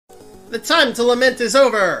The time to lament is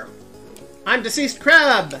over! I'm Deceased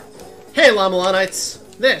Crab! Hey, La-Mulanites!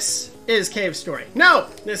 This is Cave Story. No!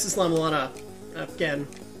 This is La-Mulana again.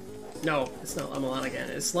 No, it's not La-Mulana again.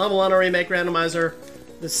 It's La-Mulana Remake Randomizer,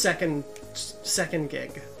 the second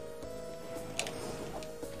gig.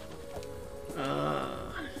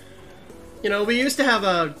 You know, we used to have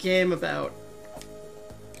a game about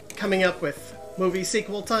coming up with movie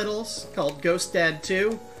sequel titles called Ghost Dad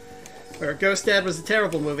 2, where Ghost Dad was a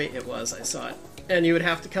terrible movie. It was, I saw it. And you would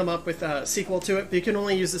have to come up with a sequel to it, but you can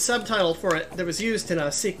only use the subtitle for it that was used in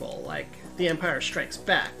a sequel, like The Empire Strikes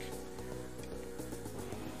Back.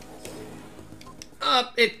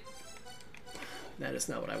 That is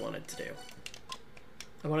not what I wanted to do.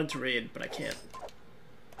 I wanted to read, but I can't.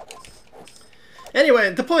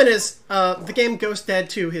 Anyway, the point is, the game Ghost Dad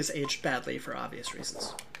 2 has aged badly for obvious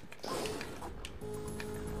reasons.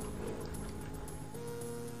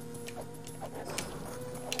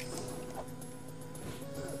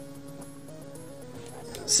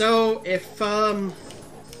 So, if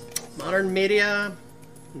modern media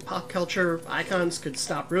and pop culture icons could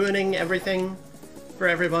stop ruining everything for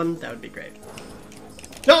everyone, that would be great.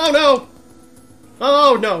 No, no!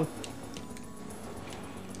 Oh, no!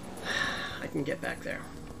 I can get back there.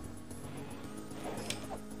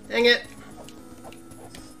 Dang it!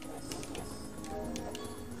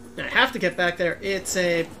 I have to get back there. It's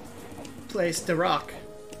a place to rock.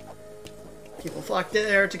 People flock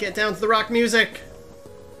there to get down to the rock music.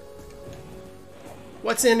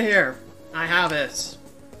 What's in here? I have it.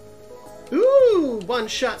 Ooh,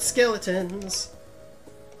 one-shot skeletons.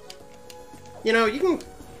 You know, you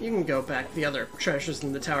can go back to the other treasures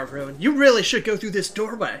in the Tower of Ruin. You really should go through this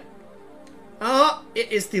doorway.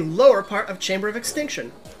 It is the lower part of Chamber of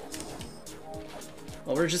Extinction.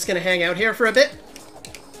 Well, we're just gonna hang out here for a bit.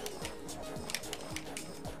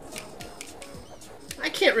 I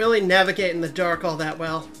can't really navigate in the dark all that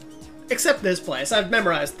well. Except this place. I've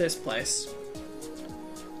memorized this place.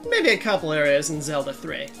 Maybe a couple areas in Zelda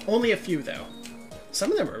 3. Only a few, though.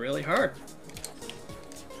 Some of them are really hard.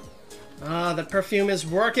 The perfume is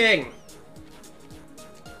working!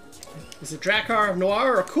 Is it Drakkar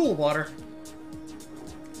Noir or Cool Water?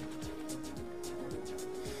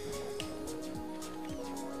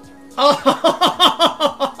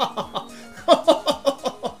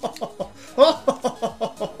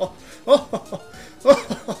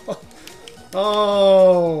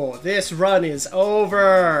 Oh, this run is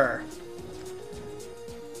over.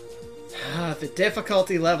 The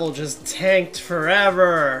difficulty level just tanked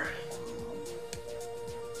forever.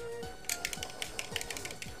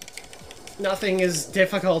 Nothing is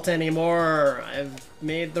difficult anymore. I've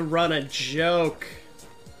made the run a joke.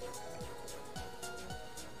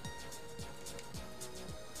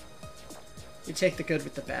 You take the good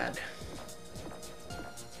with the bad.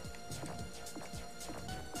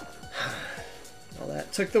 Well,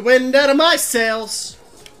 that took the wind out of my sails.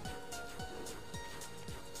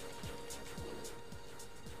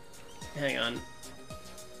 Hang on.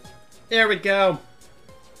 There we go.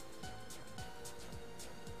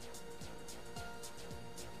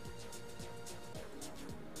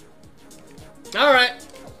 Alright.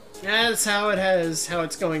 That's how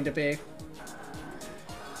it's going to be.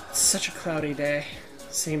 It's such a cloudy day.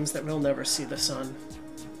 Seems that we'll never see the sun.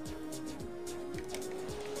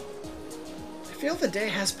 I feel the day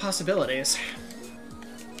has possibilities.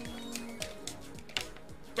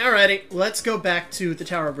 Alrighty, let's go back to the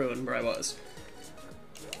Tower of Ruin where I was.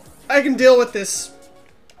 I can deal with this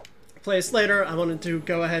place later. I wanted to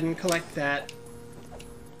go ahead and collect that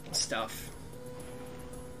stuff.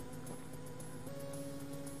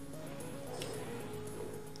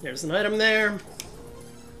 There's an item there.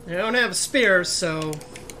 I don't have a spear, so...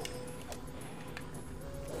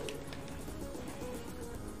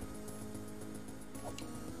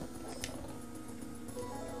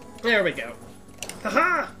 There we go.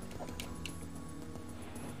 Haha!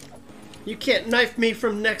 You can't knife me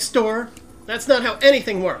from next door. That's not how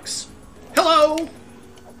anything works. Hello!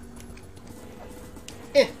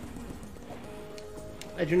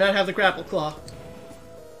 I do not have the grapple claw.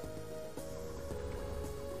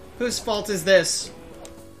 Whose fault is this?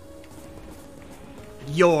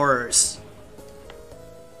 Yours.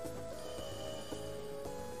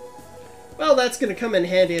 Well, that's gonna come in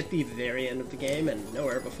handy at the very end of the game and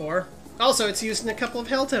nowhere before. Also, it's used in a couple of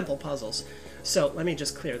Hell Temple puzzles. So, let me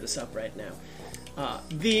just clear this up right now.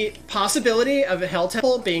 The possibility of a Hell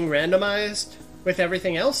Temple being randomized with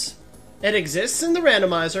everything else, it exists in the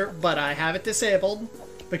randomizer, but I have it disabled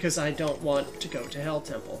because I don't want to go to Hell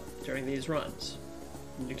Temple during these runs.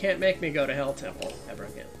 You can't make me go to Hell Temple ever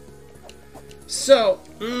again. So,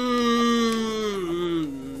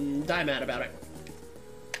 die mad about it.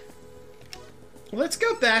 Let's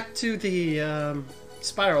go back to the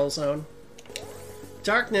spiral zone.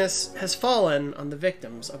 Darkness has fallen on the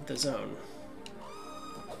victims of the zone.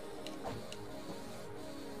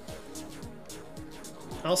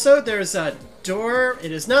 Also, there's a door.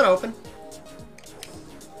 It is not open.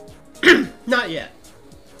 Not yet.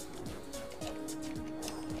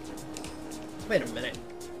 Wait a minute.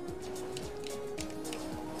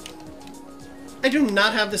 I do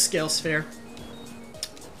not have the scale sphere.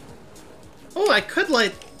 Oh, I could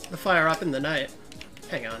light the fire up in the night.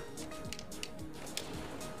 Hang on.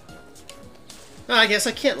 Oh, I guess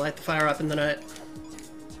I can't light the fire up in the night.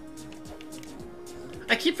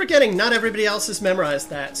 I keep forgetting not everybody else has memorized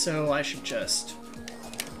that, so I should just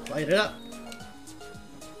light it up.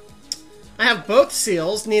 I have both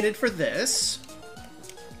seals needed for this.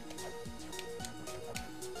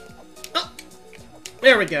 Oh!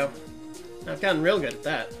 There we go. I've gotten real good at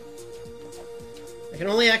that. I can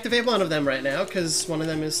only activate one of them right now, because one of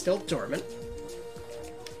them is still dormant.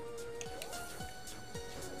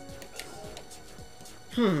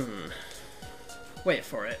 Wait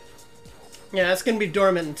for it. Yeah, it's gonna be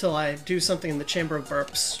dormant until I do something in the Chamber of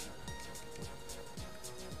Burps.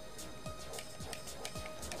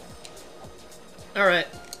 Alright.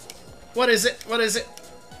 What is it? What is it?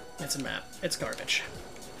 It's a map. It's garbage.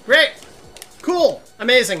 Great! Cool!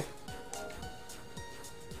 Amazing!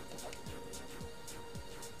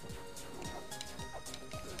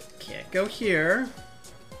 Can't go here.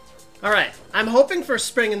 Alright, I'm hoping for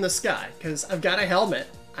spring in the sky, because I've got a helmet.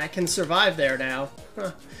 I can survive there now.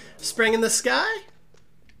 Huh. Spring in the sky?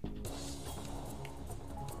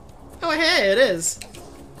 Oh, hey, it is.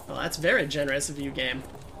 Well, that's very generous of you, game.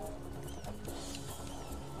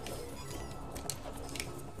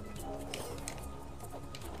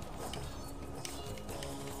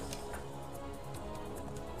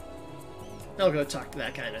 I'll go talk to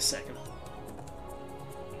that guy in a second.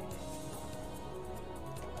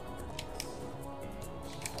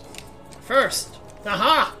 First,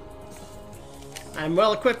 aha! I'm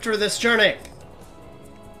well equipped for this journey.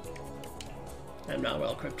 I'm not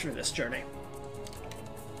well equipped for this journey.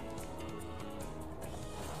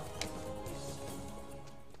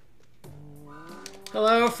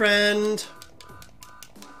 Hello, friend.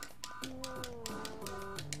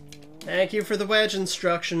 Thank you for the wedge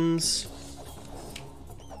instructions.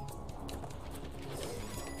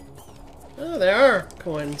 Oh, there are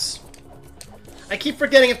coins. I keep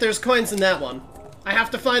forgetting if there's coins in that one. I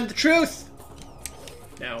have to find the truth!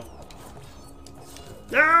 No.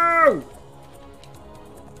 No!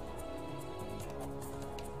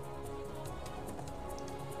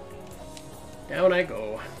 Down I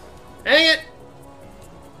go. Dang it!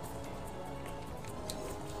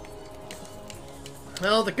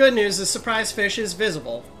 Well, the good news is Surprise Fish is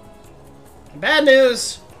visible. The bad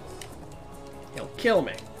news, he'll kill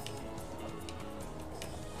me.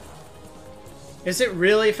 Is it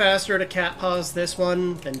really faster to cat pause this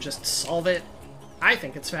one than just solve it? I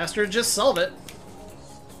think it's faster to just solve it.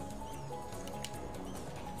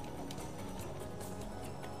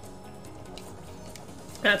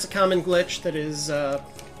 That's a common glitch that is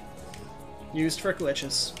used for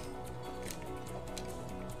glitches.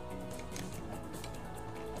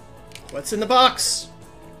 What's in the box?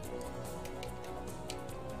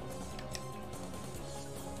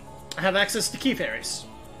 I have access to key fairies.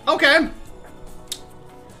 Okay.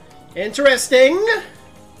 Interesting.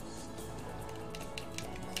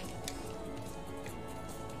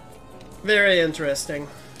 Very interesting.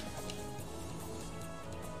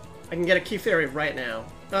 I can get a key fairy right now.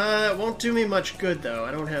 It won't do me much good, though.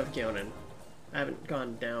 I don't have Gyonin. I haven't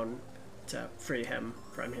gone down to free him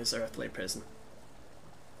from his earthly prison.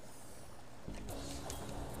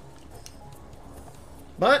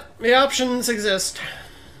 But the options exist.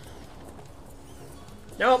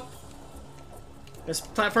 Nope. This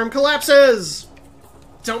platform collapses!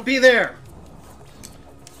 Don't be there!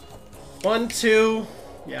 1, 2...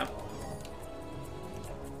 Yeah.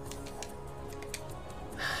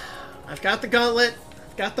 I've got the gauntlet,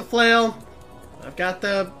 I've got the flail, I've got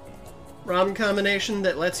the ROM combination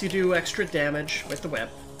that lets you do extra damage with the web.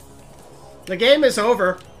 The game is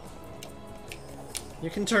over.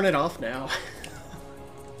 You can turn it off now.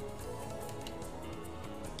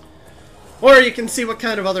 Or you can see what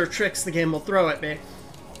kind of other tricks the game will throw at me.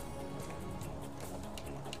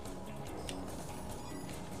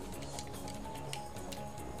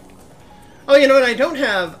 Oh, you know what I don't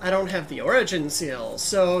have? I don't have the origin seal.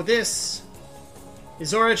 So this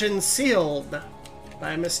is origin sealed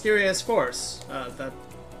by a mysterious force. The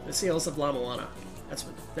seals of La-Mulana. That's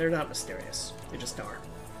what, they're not mysterious. They just are.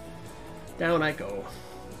 Down I go.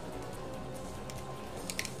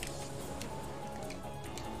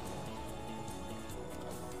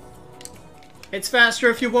 It's faster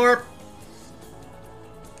if you warp.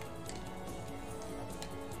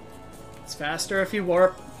 It's faster if you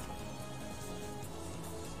warp.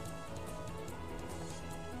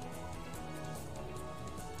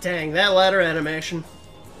 Dang, that ladder animation.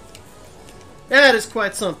 That is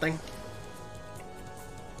quite something.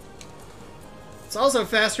 It's also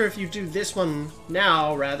faster if you do this one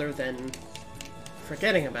now rather than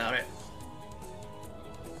forgetting about it.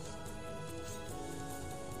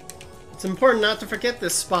 It's important not to forget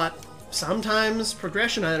this spot. Sometimes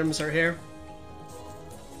progression items are here.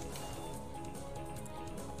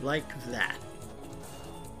 Like that.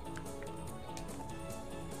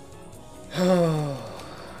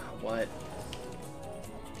 What?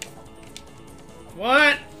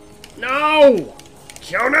 What? No!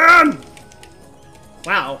 Kyonan!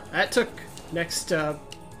 Wow, that took next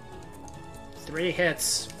 3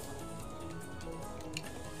 hits.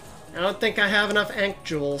 I don't think I have enough Ankh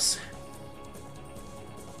Jewels.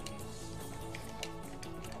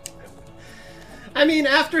 I mean,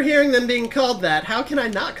 after hearing them being called that, how can I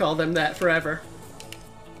not call them that forever?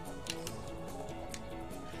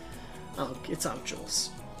 Oh, it's Ankh Jewels.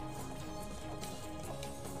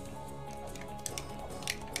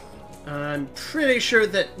 I'm pretty sure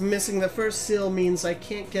that missing the first seal means I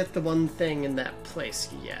can't get the one thing in that place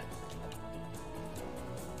yet.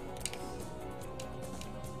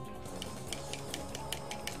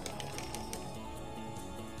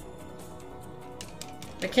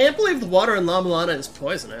 I can't believe the water in La-Mulana is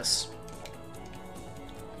poisonous.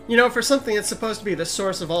 You know, for something that's supposed to be the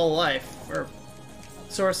source of all life, or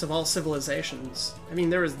source of all civilizations. I mean,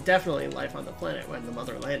 there was definitely life on the planet when the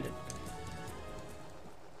Mother landed.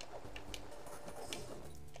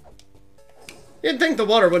 You'd think the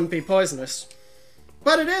water wouldn't be poisonous,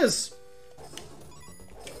 but it is.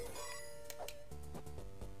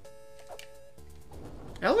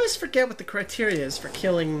 I always forget what the criteria is for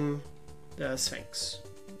killing the Sphinx.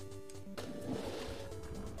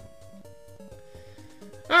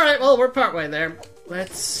 Alright, well, we're partway there.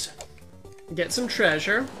 Let's get some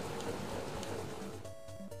treasure.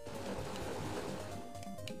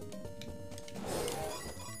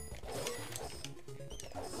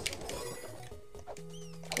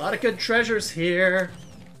 A lot of good treasures here.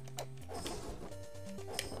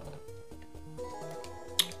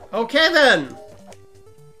 Okay then!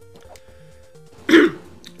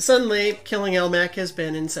 Suddenly, killing Elmac has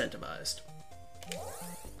been incentivized.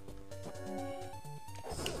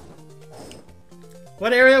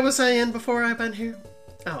 What area was I in before I went here?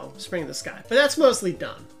 Oh, Spring of the Sky. But that's mostly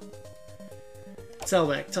done. It's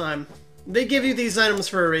Elmac time. They give you these items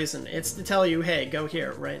for a reason. It's to tell you, hey, go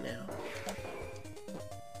here right now.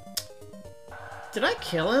 Did I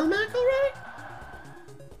kill Elmac already?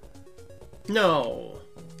 No.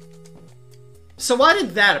 So why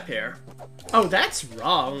did that appear? Oh, that's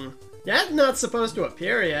wrong. That's not supposed to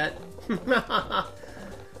appear yet.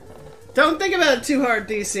 Don't think about it too hard,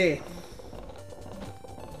 DC.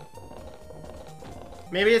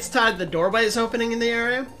 Maybe it's tied to the doorways opening in the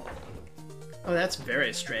area? Oh, that's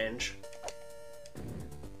very strange.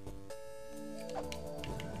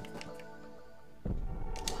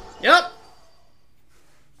 Yup!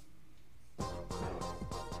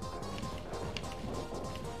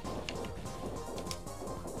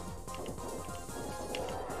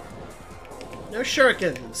 No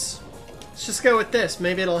shurikens. Let's just go with this.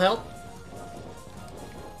 Maybe it'll help.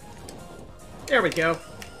 There we go.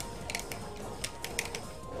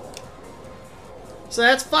 So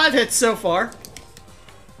that's 5 hits so far.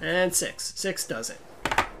 And 6. 6 does it.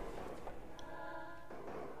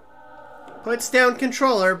 Puts down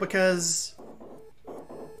controller because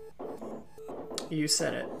you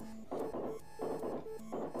said it.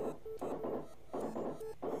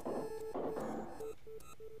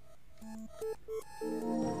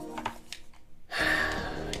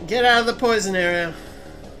 Get out of the poison area.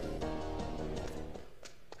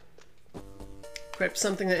 Equip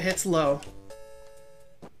something that hits low.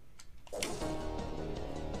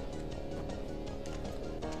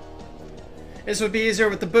 This would be easier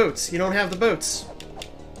with the boots. You don't have the boots.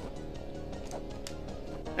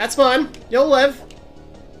 That's fine. You'll live.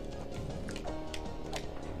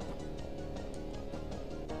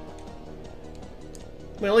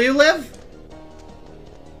 Will you live?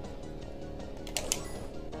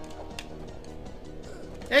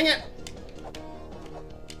 Dang it!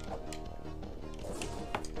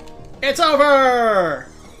 It's over!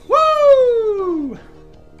 Woo!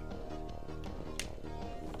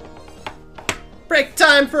 Break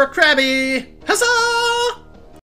time for a Krabby! Huzzah!